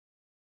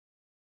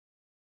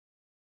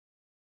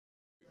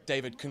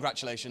David,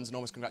 congratulations,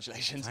 enormous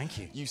congratulations. Thank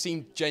you. You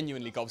seem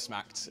genuinely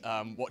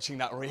gobsmacked watching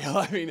that reel.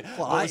 I mean,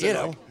 well, like?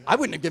 I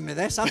wouldn't have given me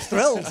this. I'm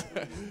thrilled.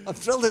 I'm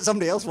thrilled that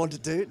somebody else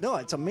wanted to do it. No,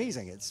 it's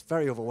amazing. It's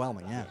very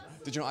overwhelming, yeah.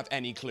 Did you not have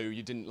any clue?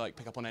 You didn't like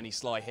pick up on any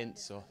sly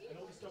hints or?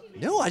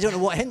 No, I don't know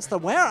what hints there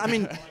were. I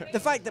mean, the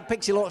fact that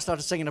Pixie Lott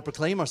started singing a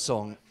Proclaimer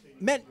song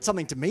meant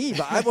something to me,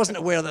 but I wasn't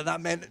aware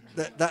that meant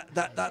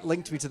that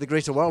linked me to the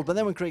greater world. But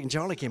then when Craig and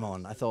Charlie came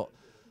on, I thought,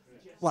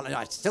 well,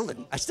 I still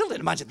didn't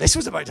imagine this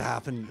was about to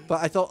happen.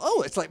 But I thought,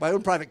 oh, it's like my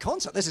own private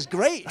concert. This is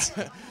great.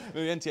 The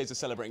NTAs are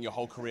celebrating your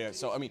whole career.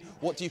 So, I mean,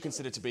 what do you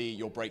consider to be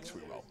your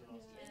breakthrough role?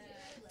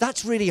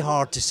 That's really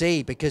hard to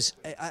say because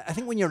I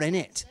think when you're in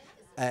it,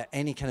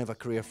 any kind of a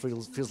career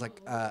feels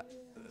like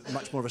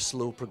much more of a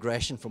slow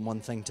progression from one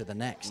thing to the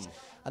next.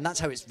 And that's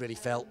how it's really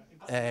felt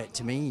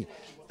to me.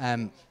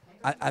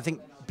 I think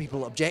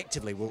people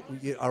objectively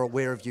are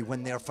aware of you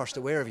when they're first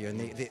aware of you, and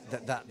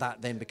that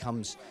then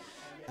becomes,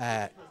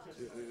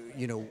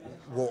 you know,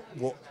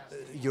 what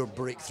your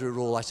breakthrough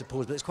role, I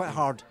suppose. But it's quite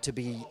hard to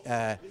be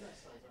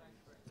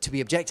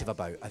objective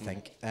about. I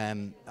think.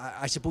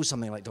 I suppose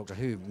something like Doctor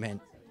Who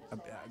meant,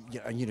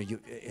 you know,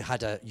 it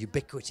had a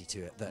ubiquity to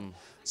it that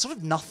sort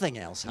of nothing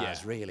else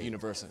has really.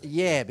 Universal.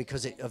 Yeah,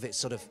 because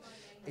it's a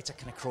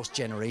kind of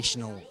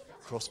cross-generational,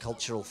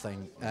 cross-cultural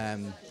thing.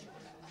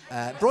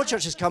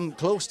 Broadchurch has come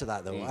close to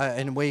that, though,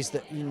 in ways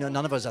that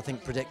none of us, I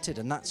think, predicted,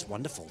 and that's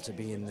wonderful. To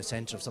be in the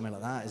centre of something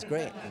like that is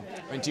great.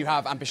 I mean, do you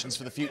have ambitions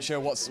for the future?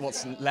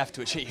 What's left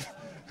to achieve?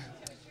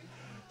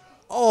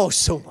 Oh,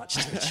 so much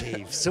to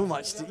achieve, so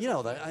much.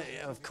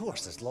 Of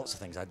course, there's lots of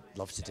things I'd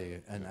love to do,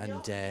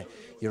 and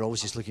you're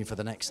always just looking for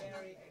the next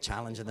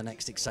challenge and the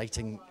next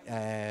exciting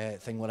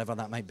thing, whatever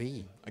that might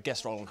be. I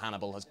guess role on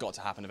Hannibal has got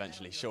to happen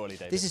eventually, surely,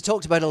 David. This is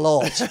talked about a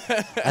lot.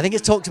 I think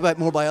it's talked about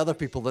more by other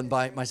people than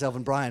by myself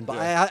and Brian, but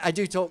I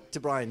do talk to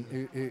Brian,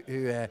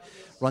 who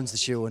runs the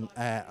show, and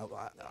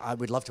I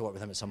would love to work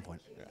with him at some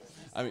point. Yeah.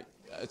 I mean,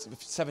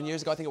 7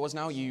 years ago, I think it was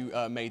now, you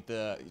made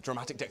the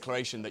dramatic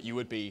declaration that you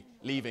would be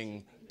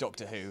leaving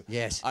Doctor Who.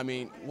 Yes. I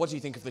mean, what do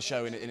you think of the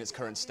show in its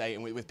current state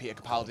and with Peter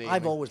Capaldi?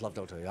 I've always loved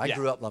Doctor Who. I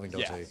grew up loving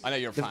Doctor Who. I know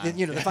you're a fan.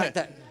 The fact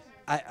that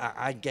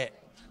I get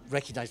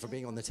recognised for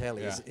being on the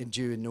telly is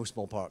due in no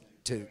small part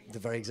to the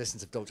very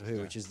existence of Doctor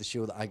Who, which is the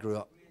show that I grew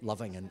up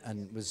loving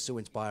and was so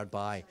inspired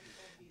by.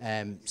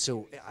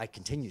 So I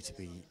continue to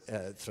be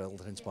thrilled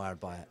and inspired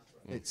by it.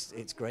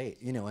 It's great,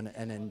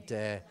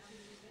 and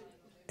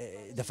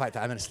the fact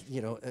that I'm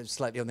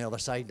slightly on the other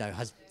side now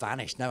has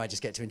vanished. Now I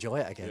just get to enjoy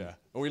it again. Yeah.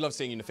 Well, we love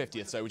seeing you in the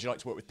 50th, so would you like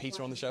to work with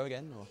Peter on the show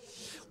again? Or?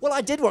 Well,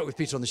 I did work with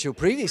Peter on the show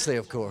previously,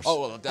 of course.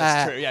 Oh, well,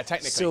 that's true. Yeah,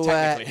 technically.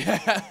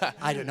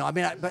 I don't know. I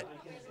mean, but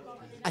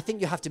I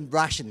think you have to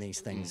ration these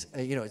things.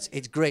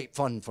 It's great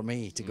fun for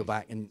me to go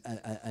back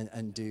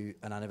and do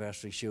an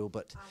anniversary show,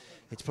 but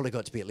it's probably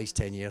got to be at least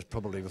 10 years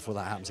probably before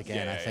that happens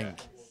again, I think.